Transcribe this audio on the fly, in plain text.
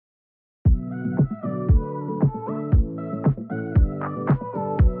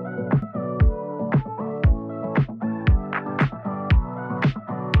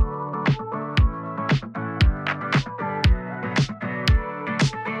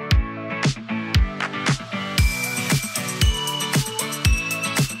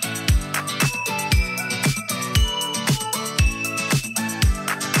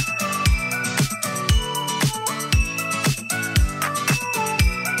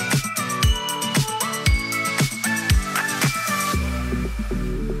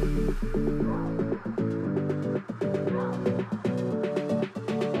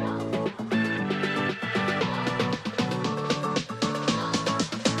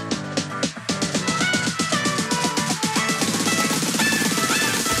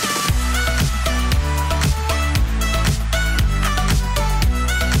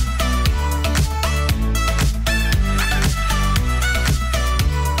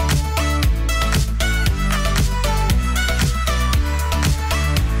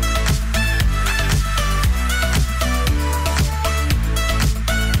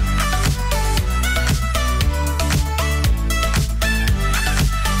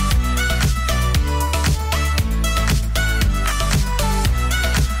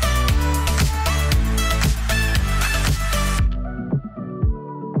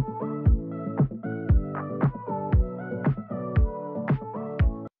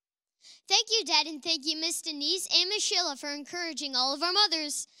Thank you, Dad, and thank you, Miss Denise and Miss Sheila, for encouraging all of our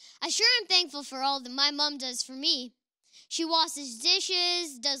mothers. I sure am thankful for all that my mom does for me. She washes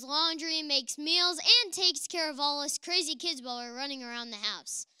dishes, does laundry, makes meals, and takes care of all us crazy kids while we're running around the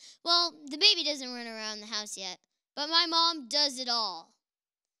house. Well, the baby doesn't run around the house yet, but my mom does it all.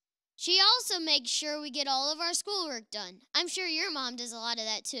 She also makes sure we get all of our schoolwork done. I'm sure your mom does a lot of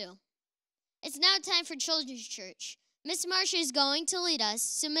that too. It's now time for Children's Church. Miss Marcia is going to lead us,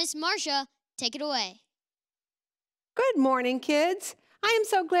 so Miss Marcia, take it away. Good morning, kids. I am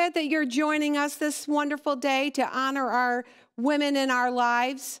so glad that you're joining us this wonderful day to honor our women in our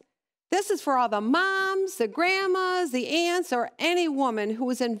lives. This is for all the moms, the grandmas, the aunts, or any woman who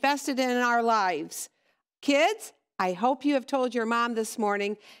is invested in our lives. Kids, I hope you have told your mom this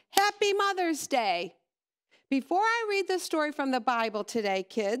morning, Happy Mother's Day. Before I read the story from the Bible today,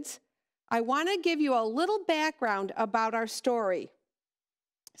 kids, I want to give you a little background about our story.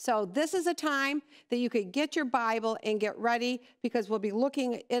 So this is a time that you could get your Bible and get ready because we'll be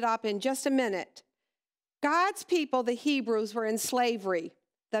looking it up in just a minute. God's people, the Hebrews, were in slavery.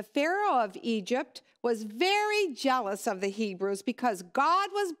 The Pharaoh of Egypt was very jealous of the Hebrews because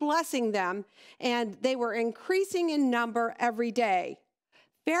God was blessing them and they were increasing in number every day.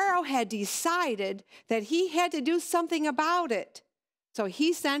 Pharaoh had decided that he had to do something about it. So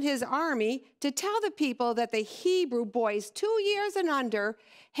he sent his army to tell the people that the Hebrew boys 2 years and under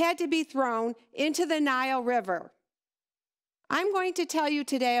had to be thrown into the Nile River. I'm going to tell you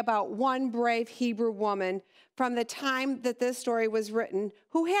today about one brave Hebrew woman from the time that this story was written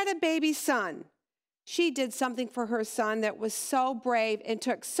who had a baby son. She did something for her son that was so brave and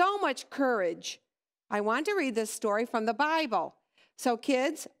took so much courage. I want to read this story from the Bible. So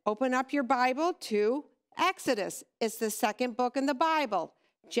kids, open up your Bible to Exodus. It's the second book in the Bible.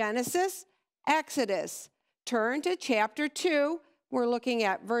 Genesis, Exodus. Turn to chapter 2. We're looking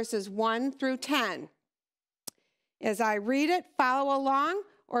at verses 1 through 10. As I read it, follow along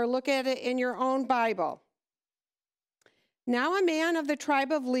or look at it in your own Bible. Now a man of the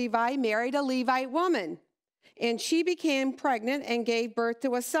tribe of Levi married a Levite woman, and she became pregnant and gave birth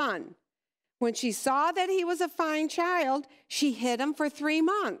to a son. When she saw that he was a fine child, she hid him for 3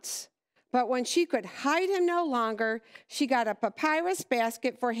 months. But when she could hide him no longer, she got a papyrus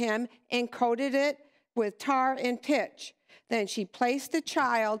basket for him and coated it with tar and pitch. Then she placed the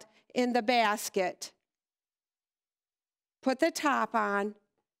child in the basket, put the top on,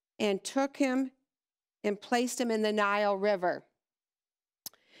 and took him and placed him in the Nile River.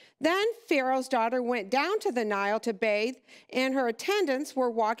 Then Pharaoh's daughter went down to the Nile to bathe, and her attendants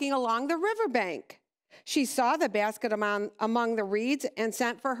were walking along the riverbank. She saw the basket among the reeds and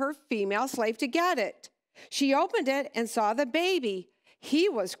sent for her female slave to get it. She opened it and saw the baby. He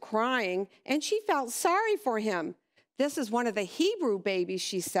was crying, and she felt sorry for him. "This is one of the Hebrew babies,"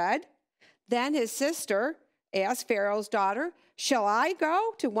 she said. Then his sister asked Pharaoh's daughter, "Shall I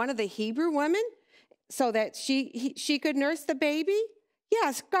go to one of the Hebrew women so that she could nurse the baby?"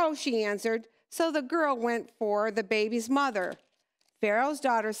 "Yes, go," she answered. So the girl went for the baby's mother. Pharaoh's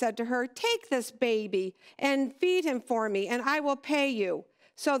daughter said to her, "Take this baby and feed him for me, and I will pay you."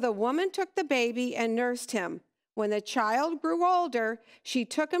 So the woman took the baby and nursed him. When the child grew older, she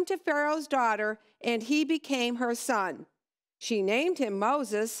took him to Pharaoh's daughter, and he became her son. She named him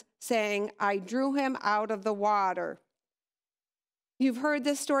Moses, saying, "I drew him out of the water." You've heard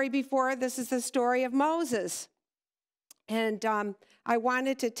this story before. This is the story of Moses. And I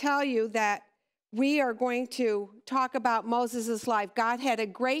wanted to tell you that we are going to talk about Moses' life. God had a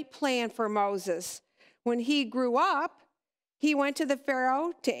great plan for Moses. When he grew up, he went to the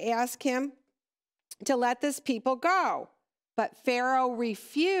Pharaoh to ask him to let this people go. But Pharaoh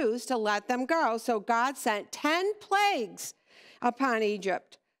refused to let them go, so God sent 10 plagues upon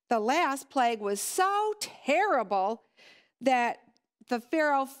Egypt. The last plague was so terrible that the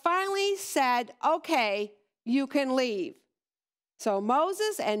Pharaoh finally said, "Okay, you can leave." So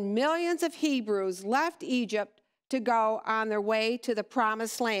Moses and millions of Hebrews left Egypt to go on their way to the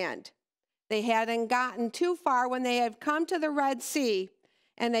promised land. They hadn't gotten too far when they had come to the Red Sea,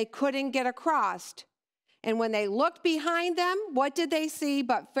 and they couldn't get across. And when they looked behind them, what did they see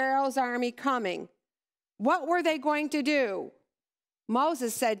but Pharaoh's army coming? What were they going to do?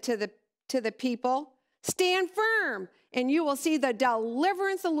 Moses said to the people, "Stand firm, and you will see the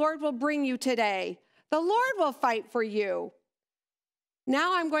deliverance the Lord will bring you today. The Lord will fight for you."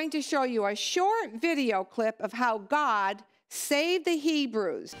 Now I'm going to show you a short video clip of how God saved the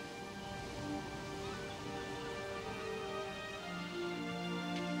Hebrews.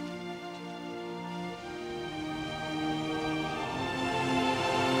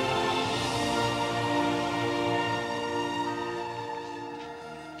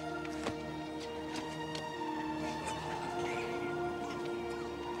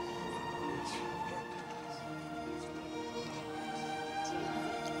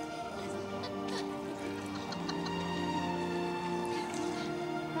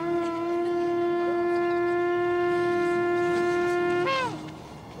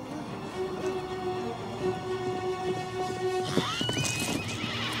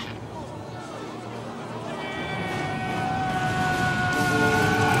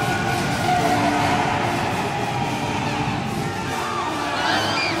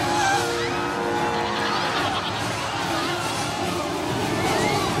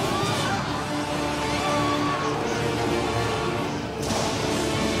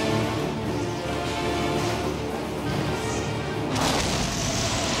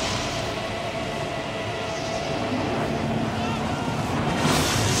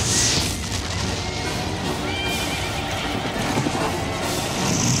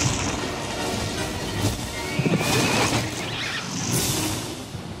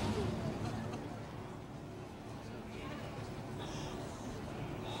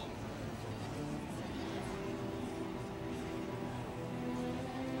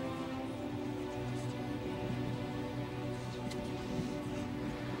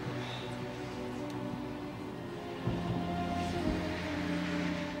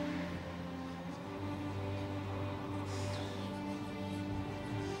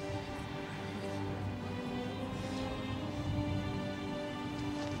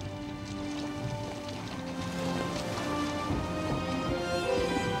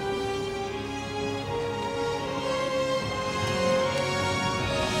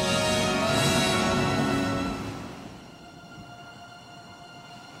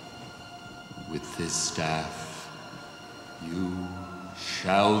 his staff. You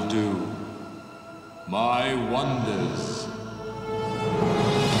shall do my wonders.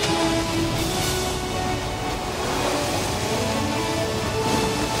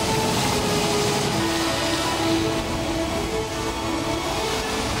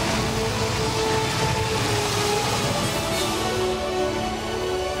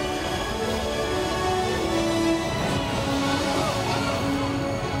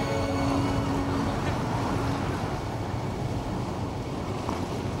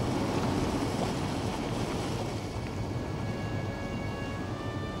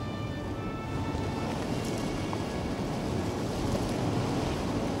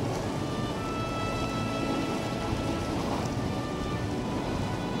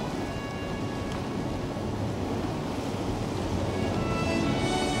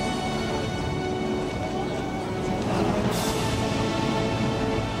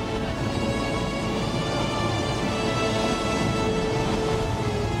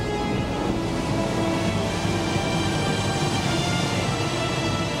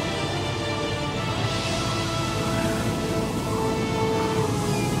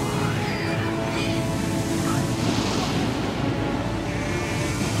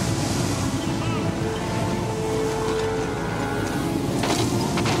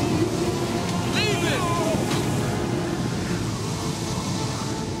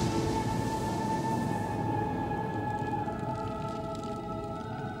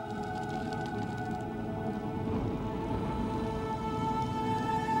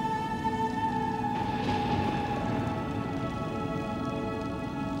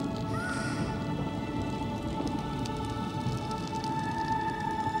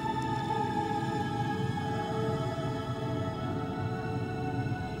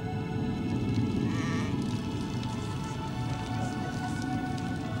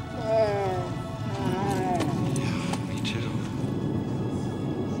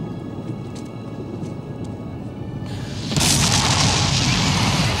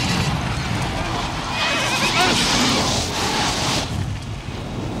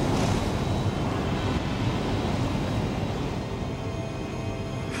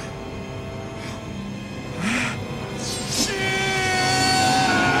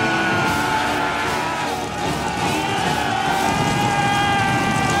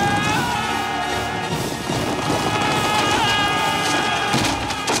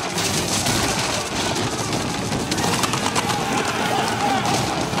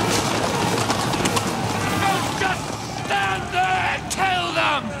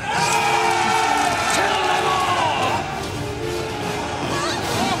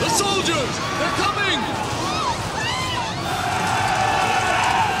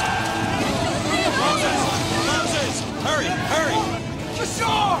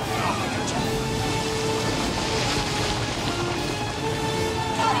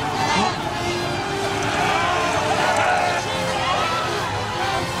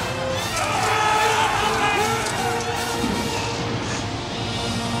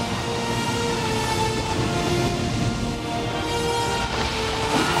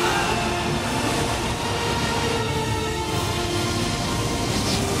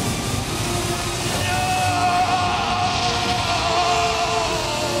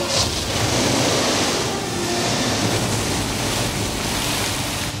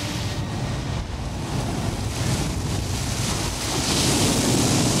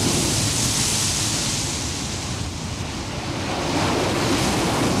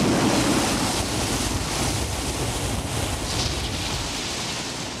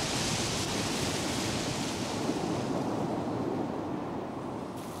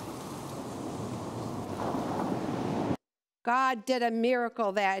 God did a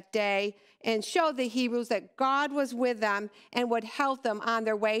miracle that day and showed the Hebrews that God was with them and would help them on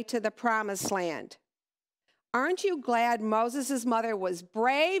their way to the promised land. Aren't you glad Moses' mother was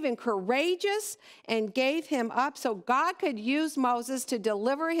brave and courageous and gave him up so God could use Moses to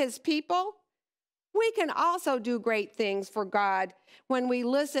deliver his people? We can also do great things for God when we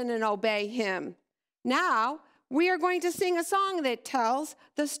listen and obey him. Now, we are going to sing a song that tells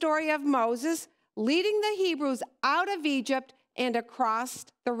the story of Moses leading the Hebrews out of Egypt and across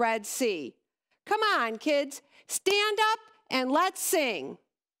the Red Sea. Come on, kids, stand up and let's sing.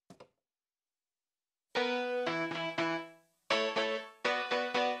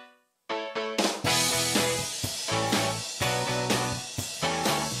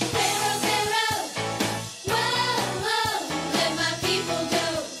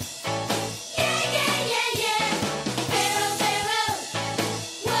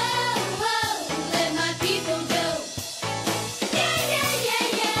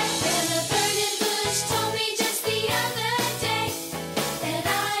 Burning bush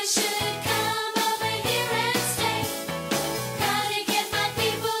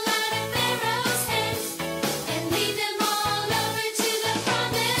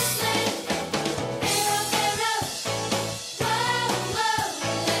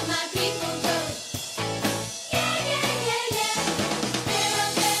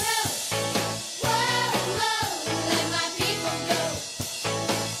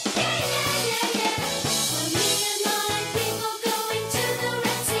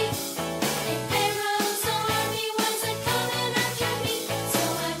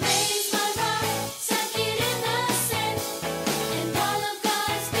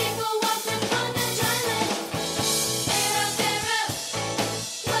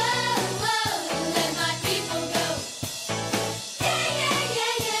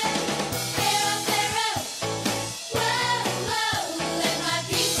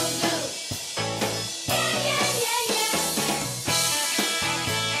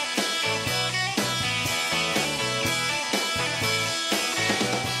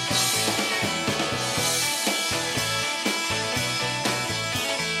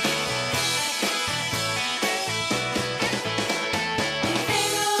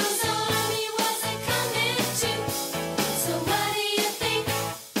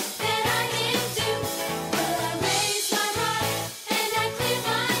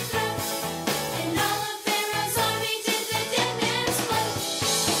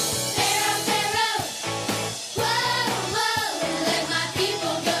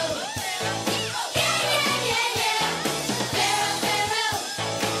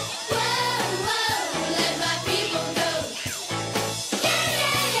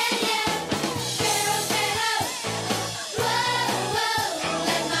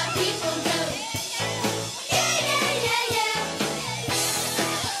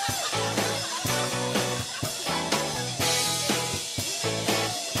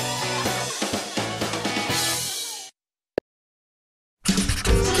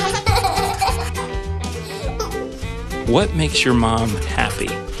What makes your mom happy?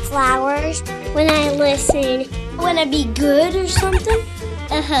 Flowers. When I listen. When I be good or something.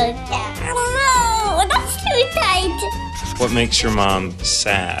 A hug. I don't know. That's too tight. What makes your mom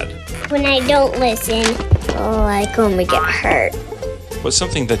sad? When I don't listen. Like when we get hurt. What's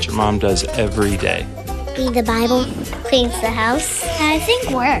something that your mom does every day? Read the Bible. Cleans the house. I think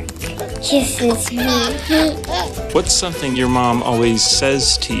work. Kisses me. What's something your mom always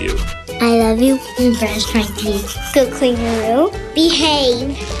says to you? I love you. And brush my teeth. Go clean the room.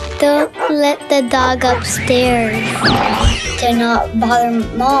 Behave. Don't let the dog upstairs. Do not bother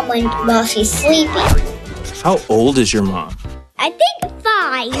Mom while she's sleeping. How old is your mom? I think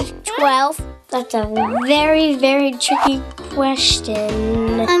 5. 12. That's a very, very tricky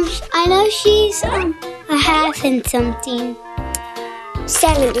question. I know she's a half and something.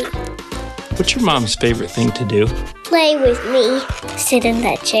 70. What's your mom's favorite thing to do? Play with me. Sit in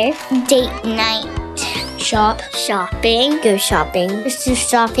that chair. Date night. Shop. Shopping. Go shopping. Just do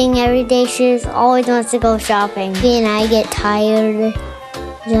shopping every day. She always wants to go shopping. Me and I get tired.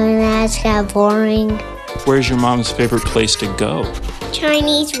 Doing that, it's kind of boring. Where's your mom's favorite place to go?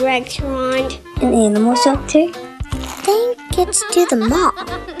 Chinese restaurant. An animal shelter. I think it's to the mall.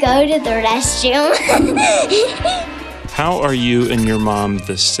 Go to the restroom. How are you and your mom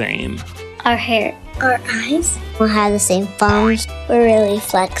the same? Our hair. Our eyes. We have the same thumbs. We're really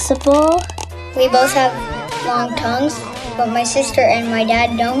flexible. We both have long tongues, but my sister and my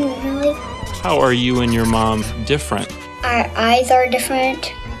dad don't really. How are you and your mom different? Our eyes are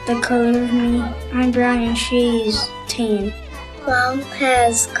different. The color of me. I'm brown and she's tan. Mom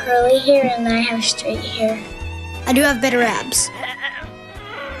has curly hair and I have straight hair. I do have better abs.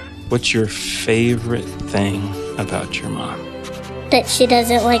 What's your favorite thing about your mom? That she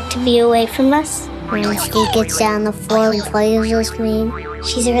doesn't like to be away from us. When she gets down on the floor and plays with me.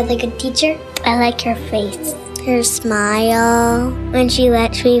 She's a really good teacher. I like her face. Her smile. When she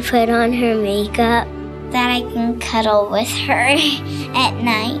lets me put on her makeup. That I can cuddle with her at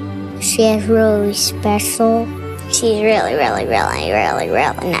night. She is really special. She's really, really, really, really,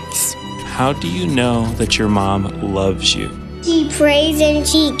 really nice. How do you know that your mom loves you? She prays and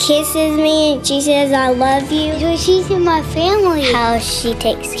she kisses me and she says, I love you. So she's in my family. How she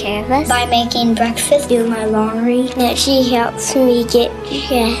takes care of us. By making breakfast, do my laundry. That she helps me get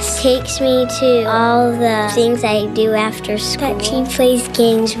dressed. Takes me to all the things I do after school. That she plays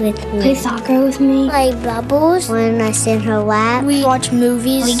games with me. Play soccer with me. Play bubbles when I sit in her lap. We watch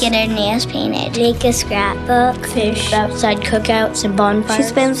movies. We get our nails painted. Make a scrapbook. Fish. Outside cookouts and bonfires. She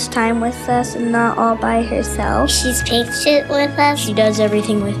spends time with us and not all by herself. She's patient with us. She does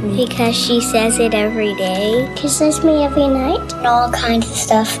everything with me. Because she says it every day. Kisses me every night. And all kinds of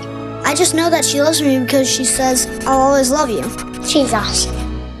stuff. I just know that she loves me because she says, I'll always love you. She's awesome.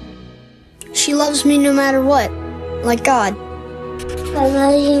 She loves me no matter what. Like God. I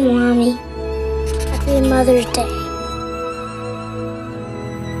love you, Mommy. Happy Mother's Day.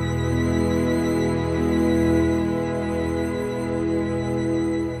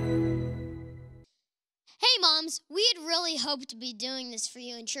 Hey, Moms, we had really hoped to be doing this for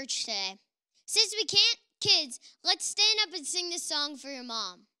you in church today. Since we can't, kids, let's stand up and sing this song for your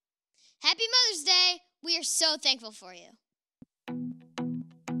mom. Happy Mother's Day. We are so thankful for you.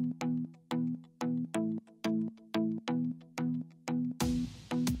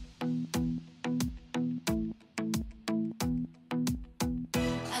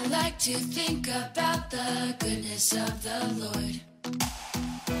 I like to think about the goodness of the Lord.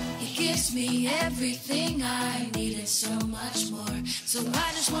 He gives me everything I need and so much more. So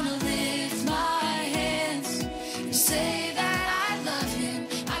I just want to lift my hands and say that I love him.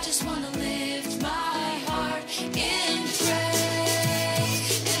 I just want to lift my heart in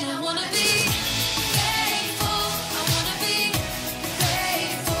praise. And I want to be faithful. I want to be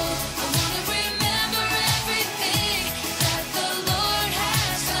faithful. I want to remember everything that the Lord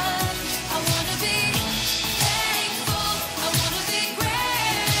has done. I want to be thankful. I want to be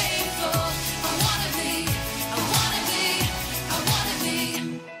grateful. I want to be.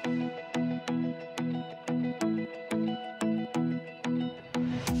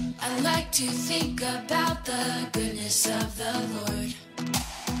 I like to think about the goodness of the Lord.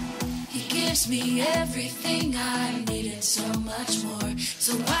 He gives me everything I need and so much more.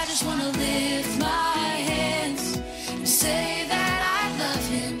 So I just want to lift my hands and say that I love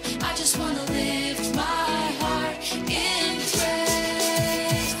him. I just want to lift my heart in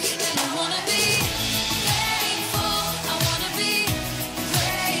praise. And I want to be thankful. I want to be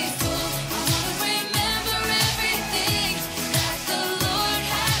grateful. I want to remember everything that the Lord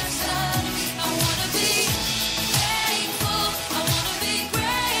has done. I want to be thankful. I want to be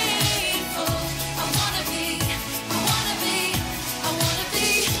grateful. I want to be. I want to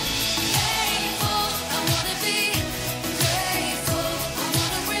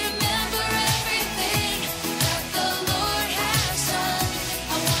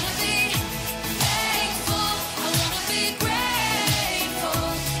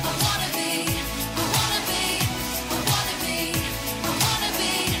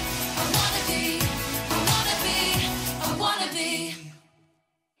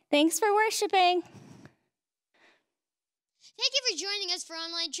Thanks for worshiping. Thank you for joining us for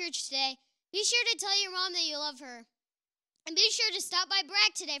online church today. Be sure to tell your mom that you love her. And be sure to stop by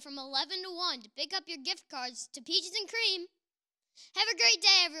Bragg today from 11 to 1 to pick up your gift cards to Peaches and Cream. Have a great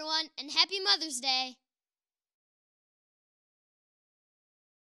day, everyone, and happy Mother's Day.